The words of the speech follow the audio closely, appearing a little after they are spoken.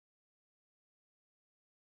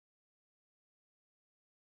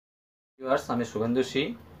Viewers, আমি Suvendu C.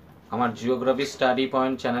 আমার geography study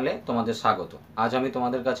point চ্যানেলে তোমাদের স্বাগত। আজ আমি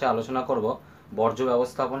তোমাদের কাছে আলোচনা করব বর্জ্য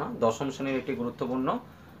ব্যবস্থাপনা, দশম শ্রেণীর একটি গুরুত্বপূর্ণ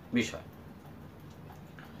বিষয়।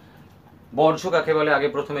 বর্জ্য কাকে বলে আগে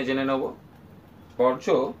প্রথমে জেনে নেব। বর্জ্য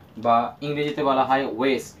বা ইংরেজিতে বলা হয়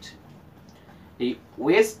ওয়েস্ট। এই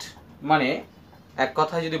ওয়েস্ট মানে এক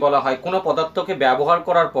কথায় যদি বলা হয় কোনো পদার্থকে ব্যবহার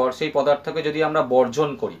করার পর সেই পদার্থকে যদি আমরা বর্জন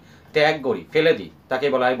করি, ত্যাগ করি, ফেলে দিই, তাকে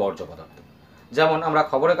বলা হয় বর্জ্য পদার্থ। যেমন আমরা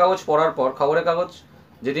খবরের কাগজ পড়ার পর খবরের কাগজ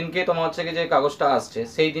যেদিনকে তোমার হচ্ছে কি যে কাগজটা আসছে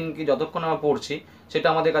সেই দিনকে যতক্ষণ আমরা পড়ছি সেটা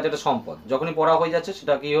আমাদের কাছে একটা সম্পদ। যখনই পড়া হয়ে যাচ্ছে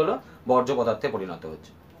সেটা কি হলো, বর্জ্য পদার্থে পরিণত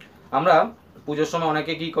হচ্ছে। আমরা পুজোর সময়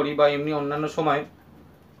অনেকে কি করি বা এমনি অন্যান্য সময়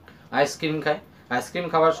আইসক্রিম খাই। আইসক্রিম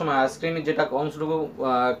খাওয়ার সময় আইসক্রিমের যেটা অংশটুকু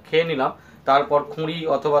খেয়ে নিলাম, তারপর খুঁড়ি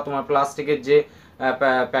অথবা তোমার প্লাস্টিকের যে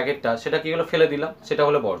প্যাকেটটা সেটা কি হলো, ফেলে দিলাম, সেটা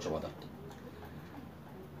হলো বর্জ্য পদার্থ।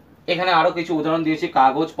 এখানে আরো কিছু উদাহরণ দিয়েছি।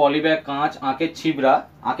 কাগজ, পলিব্যাগ, কাঁচ, আঁকের ছিবড়া।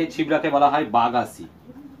 আঁকের ছিবড়াকে বলা হয় বাগাসি।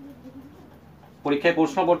 পরীক্ষায়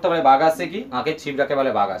প্রশ্ন করতে পারে বাগাসি কি, আঁকের ছিবড়াকে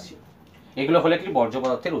বলে বাগাসি। এগুলো হলে কি বর্জ্য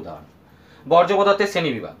পদার্থের উদাহরণ। বর্জ্য পদার্থের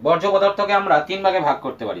শ্রেণীবিভাগ। বর্জ্য পদার্থকে আমরা তিন ভাগে ভাগ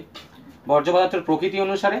করতে পারি: বর্জ্য পদার্থের প্রকৃতি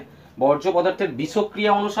অনুসারে, বর্জ্য পদার্থের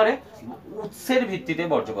বিষক্রিয়া অনুসারে, উৎসের ভিত্তিতে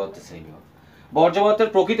বর্জ্য পদার্থের শ্রেণীবিভাগ। বর্জ্য পদার্থের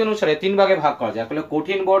প্রকৃতি অনুসারে তিন ভাগে ভাগ করা যায়। হলো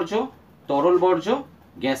কঠিন বর্জ্য, তরল বর্জ্য,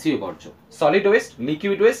 গ্যাসীয় বর্জ্য। Solid waste,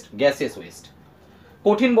 liquid waste, gaseous West.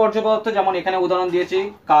 কঠিন বর্জ্য পদার্থ যেমন এখানে উদাহরণ দিয়েছি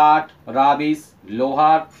কাঠ, রাবিশ,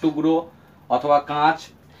 লোহার টুকরো অথবা কাঁচ।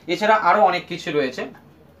 এছাড়া আরো অনেক কিছু রয়েছে।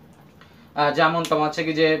 যেমন তোমার হচ্ছে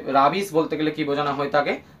কি যে রাবিশ বলতে গেলে কি বোঝানো হয়ে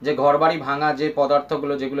থাকে, যে ঘরবাড়ি ভাঙা যে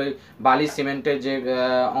পদার্থগুলো, যেগুলো বালি সিমেন্টের যে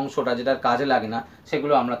অংশটা যেটার কাজে লাগে না,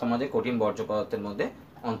 সেগুলো আমরা তোমাদের কঠিন বর্জ্য পদার্থের মধ্যে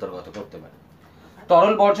অন্তর্গত করতে পারি।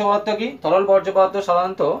 তরল বর্জ্য পদার্থ কি? তরল বর্জ্য পদার্থ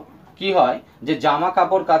সাধারণত কি হয়, যে জামা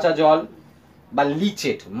কাপড় কাচা জল বা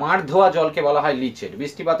লিচেট, মাঠ ধোয়া জলকে বলা হয় লিচেট।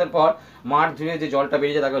 বৃষ্টিপাতের পর মাঠ ধুয়ে যে জলটা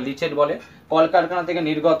বেরিয়ে যায় তাকে লিচেট বলে। কলকারখানা থেকে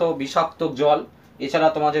নির্গত বিষাক্ত জল। এছাড়া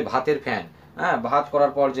তোমার যে ভাতের ফ্যান, ভাত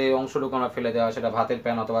করার পর যে অংশটুকু আমরা ফেলে দেওয়া, সেটা ভাতের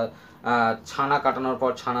ফ্যান অথবা ছানা কাটানোর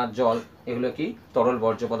পর ছানার জল, এগুলো কি তরল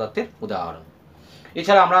বর্জ্য পদার্থের উদাহরণ।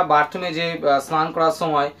 এছাড়া আমরা বাথরুমে যে স্নান করার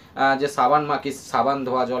সময় যে সাবান মাখি, সাবান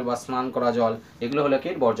ধোয়া জল বা স্নান করা জল, এগুলো হলো কি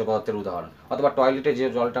বর্জ্য পদার্থের উদাহরণ। অথবা টয়লেটে যে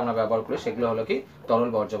জলটা আমরা ব্যবহার করি সেগুলো হলো কি তরল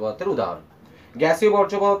বর্জ্য পদার্থের উদাহরণ। গ্যাসীয়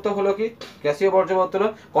বর্জ্য পদার্থ হলো কি? গ্যাসীয় বর্জ্য পদার্থ হলো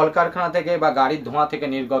কলকারখানা থেকে বা গাড়ির ধোঁয়া থেকে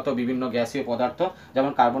নির্গত বিভিন্ন গ্যাসীয় পদার্থ,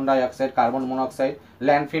 যেমন carbon die oxide, carbon monoxide,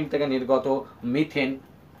 landfill থেকে নির্গত মিথেন,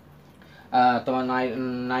 তোমার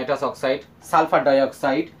nitrous oxide, sulphur die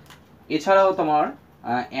oxide, এছাড়াও তোমার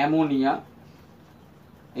অ্যামোনিয়া।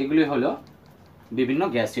 এগুলি হলো বিভিন্ন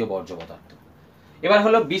গ্যাসীয় বর্জ্য পদার্থ। এবার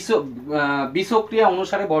হলো বিষক্রিয়া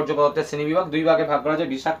অনুসারে বর্জ্য পদার্থের শ্রেণীবিভাগ। দুই ভাগে ভাগ করা যায়: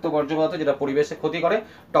 বিষাক্ত বর্জ্য পদার্থ যেটা পরিবেশে ক্ষতি করে,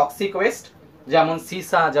 টক্সিক ওয়েস্ট, যেমন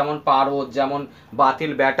সীসা, যেমন পারদ, যেমন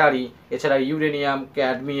বাতিল ব্যাটারি, এছাড়া ইউরেনিয়াম,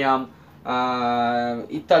 ক্যাডমিয়াম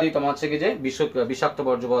ইত্যাদি। তোমার হচ্ছে কি যে বিষাক্ত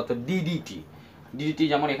বর্জ্য পদার্থ। ডিডিটি, ডিডিটি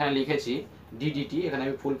যেমন এখানে লিখেছি ডিডিটি, এখানে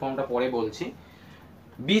আমি ফুল ফর্মটা পরে বলছি।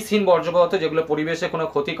 বিষহীন বর্জ্য পদার্থ যেগুলো পরিবেশে কোনো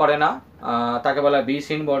ক্ষতি করে না, তাকে বলা হয়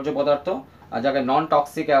বিষহীন বর্জ্য পদার্থ, যাকে নন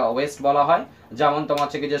টক্সিক ওয়েস্ট বলা হয়। যেমন তোমার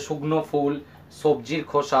হচ্ছে কি যে শুকনো ফুল, সবজির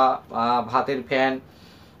খোসা, ভাতের ফ্যান,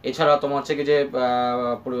 এছাড়া তোমার হচ্ছে কি যে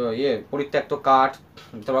পরিত্যক্ত কাঠ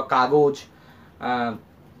অথবা কাগজ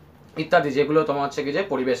ইত্যাদি, যেগুলো তোমার হচ্ছে কি যে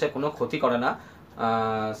পরিবেশে কোনো ক্ষতি করে না,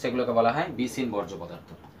 সেগুলোকে বলা হয় বিষহীন বর্জ্য পদার্থ।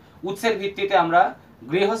 উৎসের ভিত্তিতে আমরা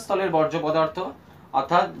গৃহস্থলের বর্জ্য পদার্থ,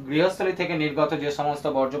 অর্থাৎ গৃহস্থলী থেকে নির্গত যে সমস্ত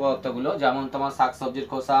বর্জ্য পদার্থগুলো, যেমন তোমার শাকসবজির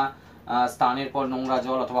খোসা, স্নানের পর নোংরা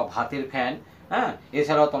জল অথবা ভাতের ফ্যান,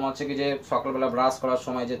 এছাড়াও তোমার হচ্ছে কি যে সকালবেলা ব্রাশ করার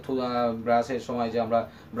সময় যে ব্রাশের সময় যে আমরা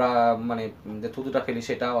মানে যে থুতুটা ফেলি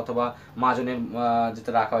সেটা, অথবা মাজনের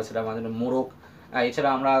যেটা রাখা হয় সেটা মাজনের মোড়ক। এছাড়া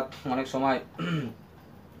আমরা অনেক সময়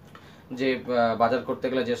যে বাজার করতে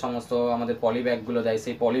গেলে যে সমস্ত আমাদের পলি ব্যাগগুলো দেয়,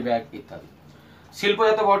 সেই পলি ব্যাগ ইত্যাদি।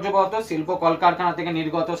 শিল্পজাত বর্জ্য পদার্থ, শিল্প কলকারখানা থেকে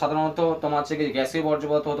নির্গত সাধারণত তোমার হচ্ছে কি গ্যাসীয় বর্জ্য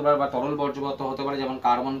পদার্থ হতে পারে বা তরল বর্জ্য পদার্থ হতে পারে, যেমন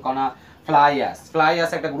কার্বন কণা, ফ্লাই অ্যাশ। ফ্লাই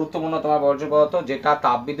অ্যাশ একটা গুরুত্বপূর্ণ তোমার বর্জ্য পদার্থ যেটা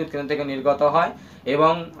তাপবিদ্যুৎ কেন্দ্র থেকে নির্গত হয়,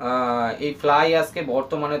 এবং এই ফ্লাই অ্যাশকে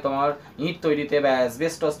বর্তমানে তোমার ইট তৈরিতে বা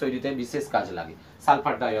অ্যাসবেস্টস তৈরিতে বিশেষ কাজে লাগে।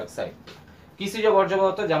 Sulphur die oxide. কৃষিজ বর্জ্য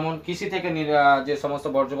পদার্থ, যেমন কৃষি থেকে যে সমস্ত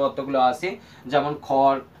বর্জ্য পদার্থগুলো আসে, যেমন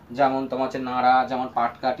খড়, যেমন তোমার হচ্ছে নাড়া, যেমন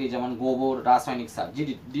পাটকাঠি, যেমন গোবর, রাসায়নিক সার।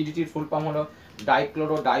 ডিডিটির ফুল ফর্ম হলো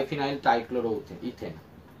dichloro diphenyl trichloro ethane.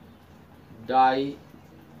 Dichloro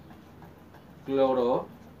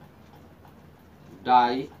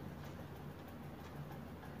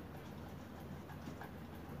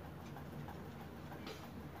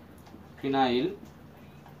diphenyl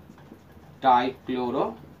trichloro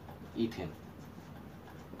ethane.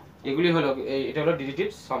 এগুলি হলো, এটা হলো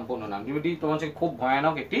ডিডিটির সম্পূর্ণ নাম। ডিডিটি তোমার হচ্ছে খুব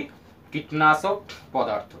ভয়ানক একটি কীটনাশক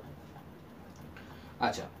পদার্থ।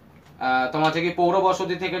 আচ্ছা, তোমার হচ্ছে কি পৌর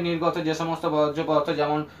বসতি থেকে নির্গত যে সমস্ত বর্জ্য পদার্থ,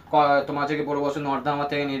 যেমন তোমার হচ্ছে কি পৌর বসতি নর্দমা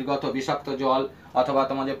থেকে নির্গত বিষাক্ত জল, অথবা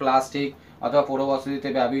তোমার যে প্লাস্টিক, অথবা পৌর বসতিতে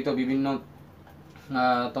ব্যবহৃত বিভিন্ন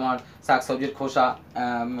তোমার শাকসবজির খোসা,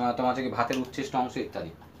 তোমার হচ্ছে কি ভাতের উচ্ছিষ্ট অংশ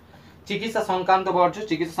ইত্যাদি। চিকিৎসা সংক্রান্ত বর্জ্য,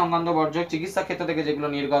 চিকিৎসা ক্ষেত্র থেকে যেগুলো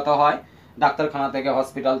নির্গত হয়, ডাক্তারখানা থেকে,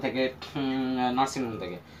 হসপিটাল থেকে, নার্সিংহোম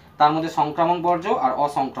থেকে, তার মধ্যে সংক্রামক বর্জ্য আর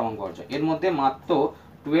অসংক্রামক বর্জ্য। এর মধ্যে মাত্র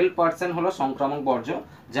 12% হলো সংক্রামক বর্জ্য।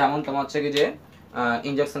 যেমন তোমার হচ্ছে কি যে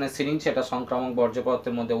ইঞ্জেকশনের সিরিঞ্জ, সেটা সংক্রামক বর্জ্য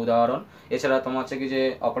পদার্থের মধ্যে উদাহরণ। এছাড়া তোমার হচ্ছে কি যে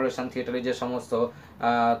অপারেশন থিয়েটারে যে সমস্ত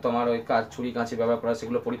তোমার ওই ছুরি কাঁচি ব্যবহার করা,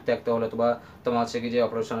 সেগুলো পরিত্যক্ত হলো, বা তোমার হচ্ছে কি যে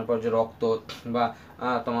অপারেশনের পর যে রক্ত বা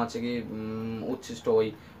তোমার হচ্ছে কি উচ্ছিষ্ট ওই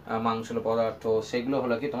মাংসল পদার্থ, সেগুলো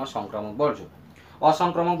হলো কি তোমার সংক্রামক বর্জ্য।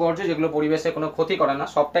 অসংক্রামক বর্জ্য যেগুলো পরিবেশে কোনো ক্ষতি করে না,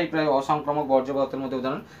 সবটাই প্রায় অসংক্রামক বর্জ্য পদার্থের মধ্যে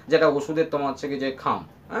উদাহরণ। যেটা ওষুধের তোমার হচ্ছে কি যে খাম,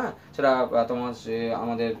 হ্যাঁ, সেটা তোমার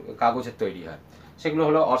আমাদের কাগজের তৈরি হয়, সেগুলো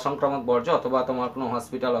হলো অসংক্রামক বর্জ্য। অথবা তোমার কোনো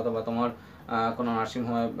হসপিটাল অথবা তোমার কোনো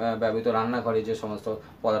নার্সিংহোমে ব্যবহৃত রান্নাঘরে যে সমস্ত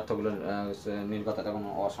পদার্থগুলো নির্গত, কোনো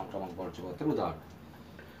অসংক্রামক বর্জ্য পদার্থের উদাহরণ।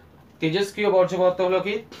 তেজস্ক্রিয় বর্জ্য পদার্থ হলো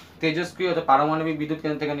কি, তেজস্ক্রিয় পারমাণবিক বিদ্যুৎ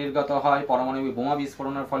কেন্দ্র থেকে নির্গত হয়, পারমাণবিক বোমা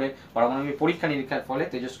বিস্ফোরণের ফলে, পারমাণবিক পরীক্ষা নিরীক্ষার ফলে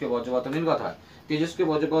তেজস্ক্রিয় বর্জ্য পদার্থ নির্গত হয়। তেজস্ক্রিয়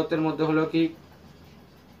বর্জ্য পদার্থের মধ্যে হলো কি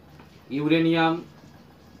ইউরেনিয়াম,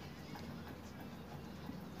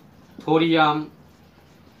 থোরিয়াম,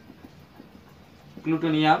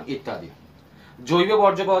 প্লুটোনিয়াম ইত্যাদি। জৈব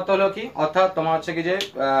বর্জ্য পদার্থ হলো কি, অর্থাৎ তোমার হচ্ছে কি যে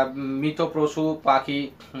মৃত পশু পাখি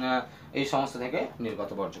এই সমস্ত থেকে নির্গত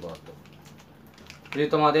বর্জ্য পদার্থ। যদি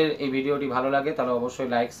তোমাদের এই ভিডিওটি ভালো লাগে তাহলে অবশ্যই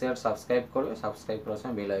লাইক, শেয়ার, সাবস্ক্রাইব করবে। সাবস্ক্রাইব করার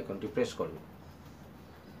সময় বেল আইকনটি প্রেস করবে।